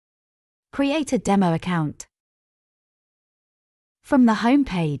Create a demo account. From the home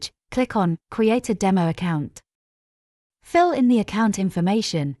page, click on Create a demo account. Fill in the account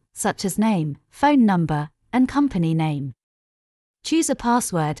information, such as name, phone number, and company name. Choose a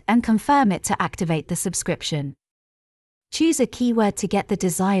password and confirm it to activate the subscription. Choose a keyword to get the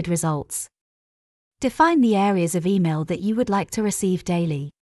desired results. Define the areas of email that you would like to receive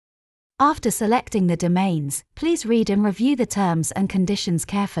daily. After selecting the domains, please read and review the terms and conditions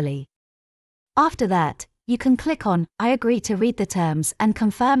carefully. After that, you can click on I agree to read the terms and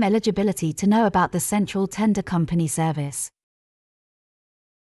confirm eligibility to know about the Central Tender Company service.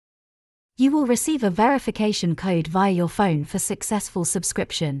 You will receive a verification code via your phone for successful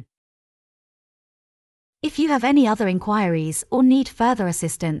subscription. If you have any other inquiries or need further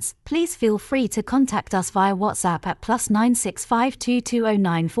assistance, please feel free to contact us via WhatsApp at +965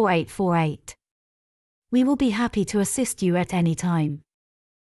 2209 4848. We will be happy to assist you at any time.